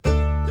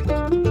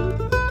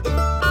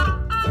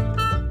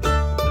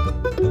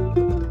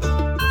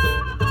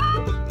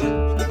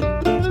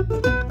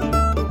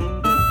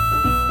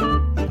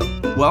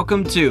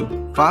Welcome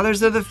to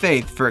Fathers of the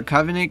Faith for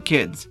Covenant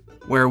Kids,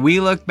 where we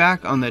look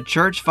back on the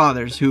church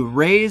fathers who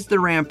raised the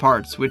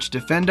ramparts which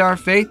defend our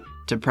faith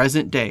to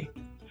present day.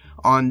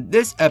 On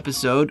this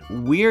episode,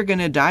 we're going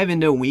to dive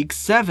into week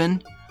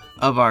 7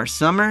 of our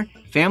summer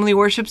family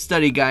worship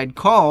study guide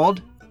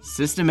called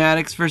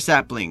Systematics for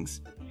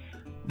Saplings.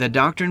 The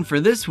doctrine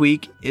for this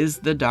week is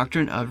the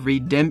doctrine of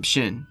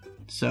redemption.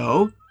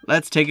 So,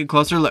 let's take a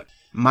closer look.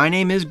 My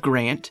name is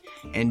Grant,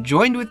 and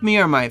joined with me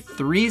are my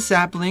 3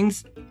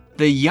 saplings,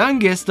 the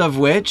youngest of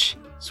which,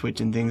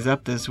 switching things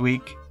up this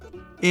week,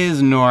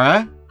 is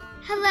Nora.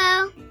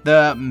 Hello.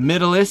 The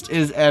middleest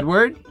is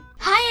Edward.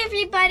 Hi,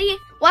 everybody.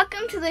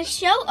 Welcome to the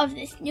show of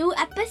this new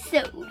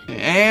episode.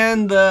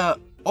 And the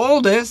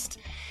oldest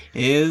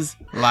is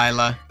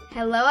Lila.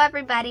 Hello,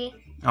 everybody.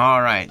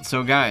 All right,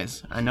 so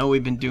guys, I know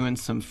we've been doing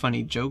some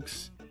funny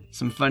jokes,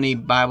 some funny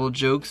Bible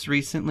jokes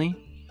recently.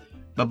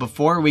 But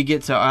before we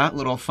get to our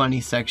little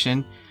funny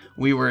section,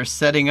 we were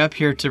setting up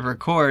here to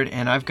record,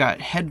 and I've got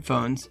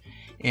headphones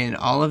in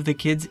all of the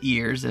kids'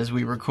 ears as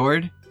we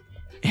record.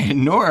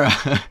 And Nora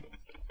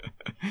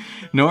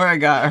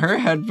got her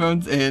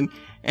headphones in,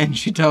 and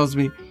she tells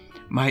me,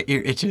 my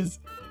ear itches.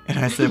 And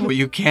I said, well,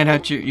 you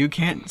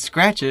can't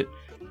scratch it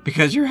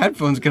because your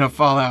headphone's going to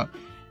fall out.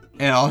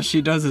 And all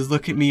she does is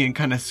look at me and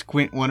kind of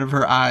squint one of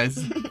her eyes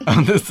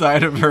on the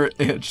side of her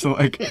itch,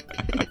 like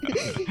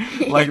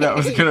that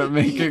was going to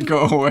make it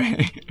go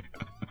away.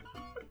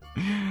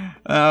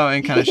 Oh,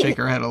 and kind of shake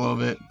her head a little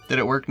bit. Did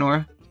it work,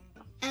 Nora?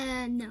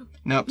 No.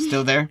 Nope,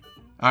 still there?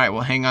 All right,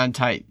 well, hang on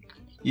tight.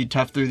 You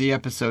tough through the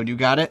episode. You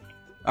got it?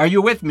 Are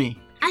you with me?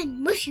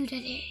 I'm with you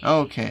today.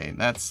 Okay,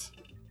 that's...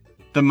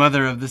 The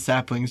mother of the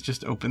saplings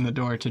just opened the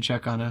door to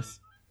check on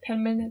us.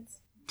 10 minutes.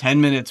 10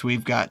 minutes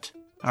we've got.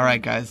 All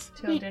right, guys.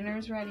 Till dinner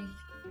is ready.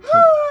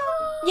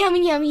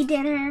 Yummy, yummy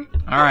dinner.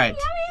 All right,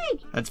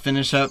 Yummy. let's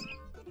finish up.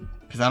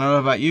 Because I don't know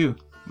about you,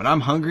 but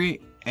I'm hungry,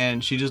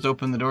 and she just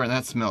opened the door, and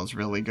that smells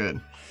really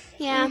good.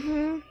 Yeah.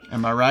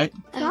 Am I right?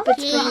 I hope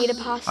it's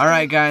burrito pasta. All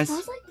right, guys.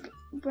 Smells like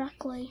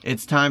broccoli.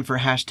 It's time for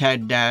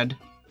hashtag Dad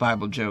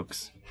Bible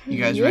jokes. You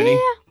guys ready?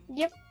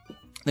 Yep.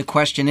 The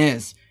question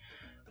is,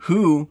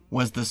 who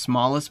was the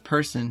smallest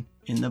person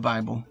in the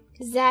Bible?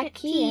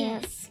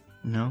 Zacchaeus.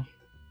 No.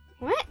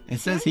 What?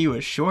 It says he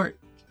was short,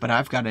 but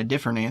I've got a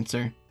different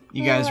answer.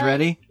 You guys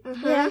ready?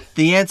 Yeah.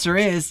 The answer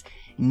is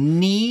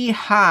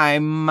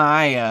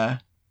Nehemiah.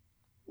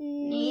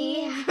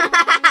 Get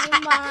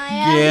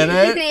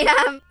it?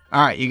 Yeah.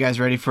 All right, you guys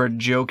ready for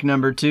joke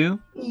number 2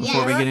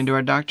 before we Yes. get into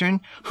our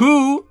doctrine?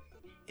 Who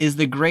is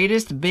the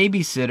greatest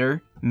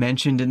babysitter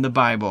mentioned in the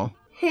Bible?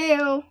 Who?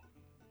 I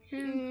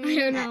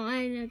don't know.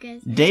 I don't know,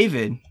 guys.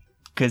 David,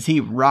 because he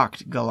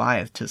rocked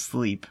Goliath to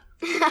sleep.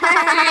 That's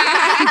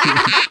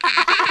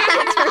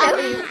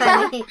really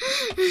funny.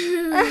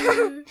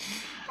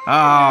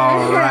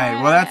 All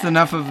right, well, that's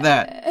enough of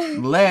that.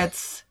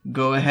 Let's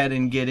go ahead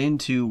and get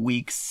into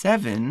week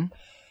 7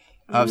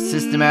 of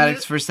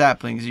Systematics for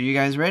Saplings. Are you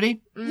guys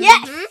ready?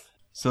 Yes.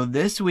 So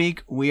this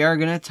week, we are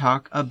going to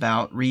talk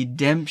about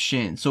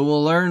redemption. So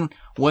we'll learn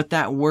what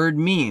that word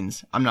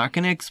means. I'm not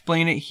going to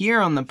explain it here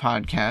on the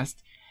podcast.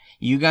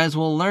 You guys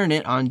will learn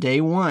it on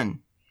day 1,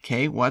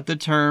 okay, what the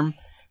term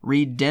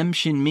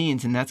redemption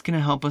means. And that's going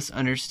to help us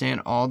understand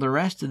all the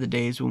rest of the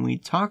days when we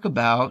talk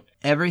about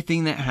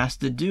everything that has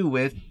to do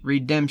with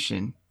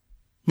redemption.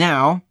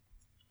 Now,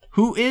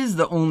 who is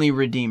the only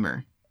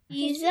Redeemer?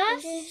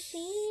 Jesus.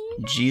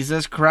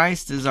 Jesus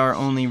Christ is our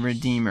only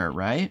Redeemer,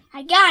 right?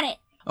 I got it.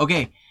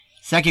 Okay,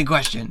 second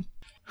question.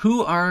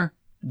 Who are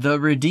the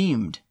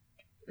redeemed?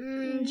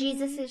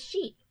 Jesus'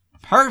 sheep.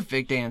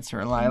 Perfect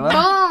answer, Lila.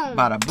 Boom.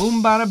 Bada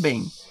boom, bada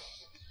bing.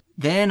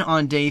 Then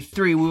on day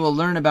 3, we will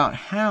learn about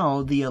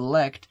how the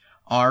elect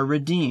are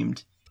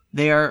redeemed.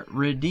 They are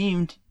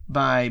redeemed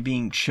by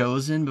being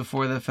chosen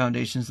before the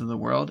foundations of the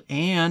world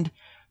and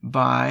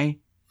by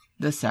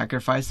the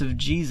sacrifice of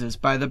Jesus,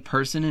 by the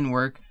person and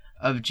work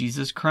of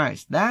Jesus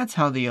Christ. That's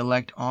how the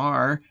elect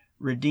are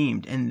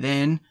redeemed. And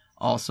then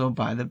also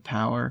by the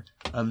power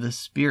of the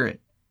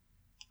Spirit,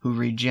 who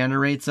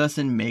regenerates us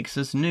and makes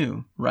us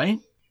new, right?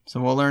 So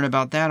we'll learn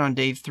about that on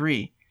day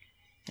 3.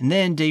 And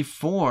then day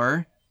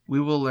 4, we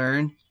will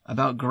learn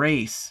about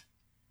grace,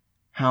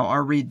 how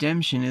our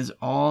redemption is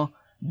all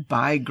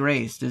by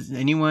grace. Does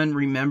anyone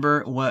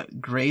remember what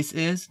grace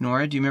is?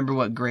 Nora, do you remember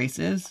what grace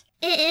is?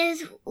 It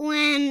is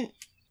when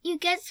you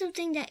get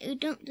something that you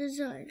don't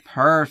deserve.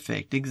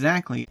 Perfect,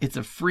 exactly. It's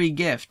a free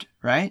gift,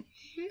 right?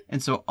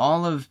 And so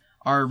all of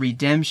our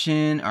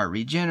redemption, our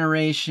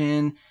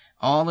regeneration,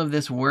 all of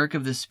this work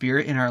of the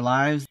Spirit in our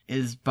lives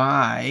is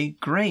by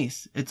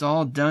grace. It's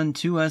all done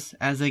to us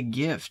as a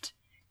gift,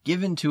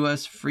 given to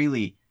us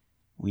freely.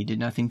 We did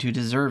nothing to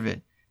deserve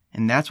it.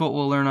 And that's what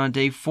we'll learn on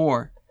day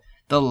 4.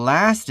 The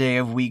last day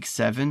of week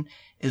 7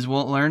 is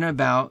we'll learn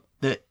about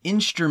the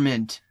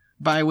instrument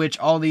by which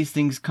all these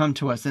things come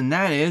to us, and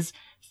that is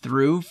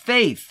through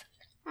faith.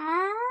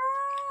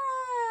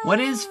 What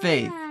is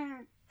faith?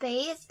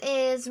 Faith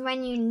is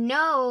when you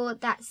know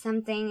that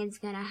something is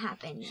going to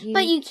happen.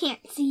 But you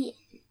can't see it.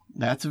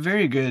 That's a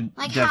very good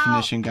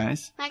definition,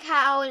 guys. Like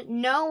how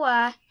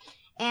Noah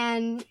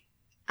and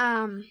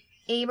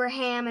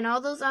Abraham and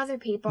all those other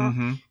people,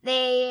 Mm-hmm.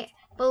 they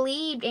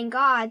believed in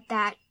God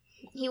that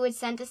he would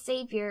send a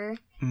savior.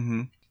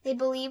 Mm-hmm. They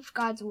believed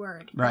God's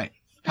word. Right.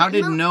 How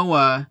did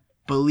Noah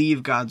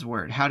believe God's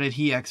word? How did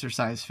he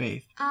exercise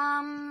faith?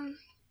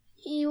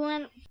 He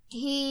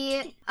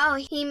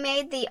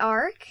made the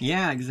ark.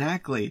 Yeah,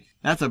 exactly.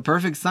 That's a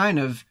perfect sign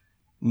of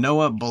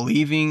Noah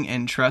believing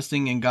and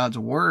trusting in God's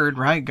word,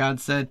 right? God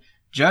said,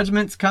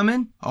 judgment's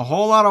coming, a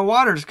whole lot of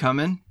water's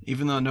coming,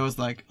 even though Noah's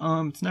like,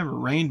 it's never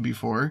rained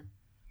before.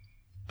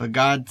 But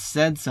God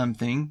said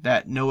something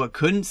that Noah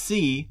couldn't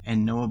see,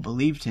 and Noah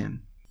believed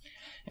him.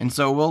 And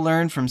so we'll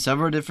learn from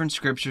several different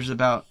scriptures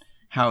about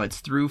how it's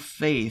through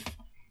faith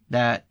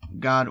that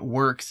God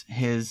works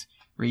his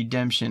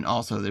redemption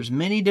also. There's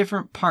many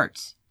different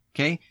parts,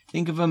 okay?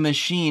 Think of a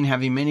machine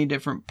having many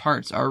different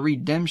parts. Our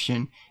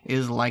redemption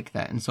is like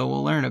that. And so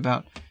we'll learn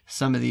about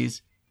some of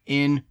these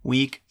in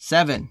week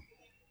 7.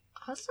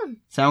 Awesome.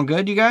 Sound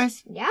good, you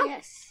guys? Yeah.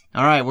 Yes.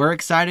 All right, we're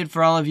excited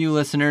for all of you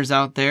listeners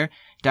out there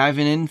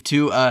diving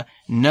into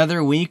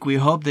another week. We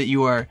hope that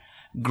you are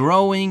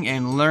growing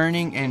and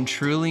learning and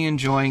truly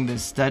enjoying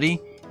this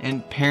study.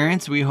 And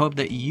parents, we hope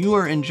that you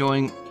are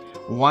enjoying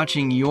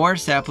watching your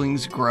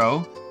saplings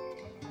grow.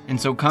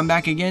 And so come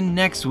back again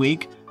next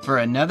week for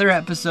another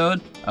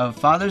episode of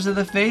Fathers of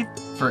the Faith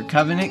for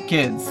Covenant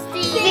Kids.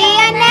 See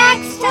you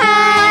next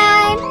time.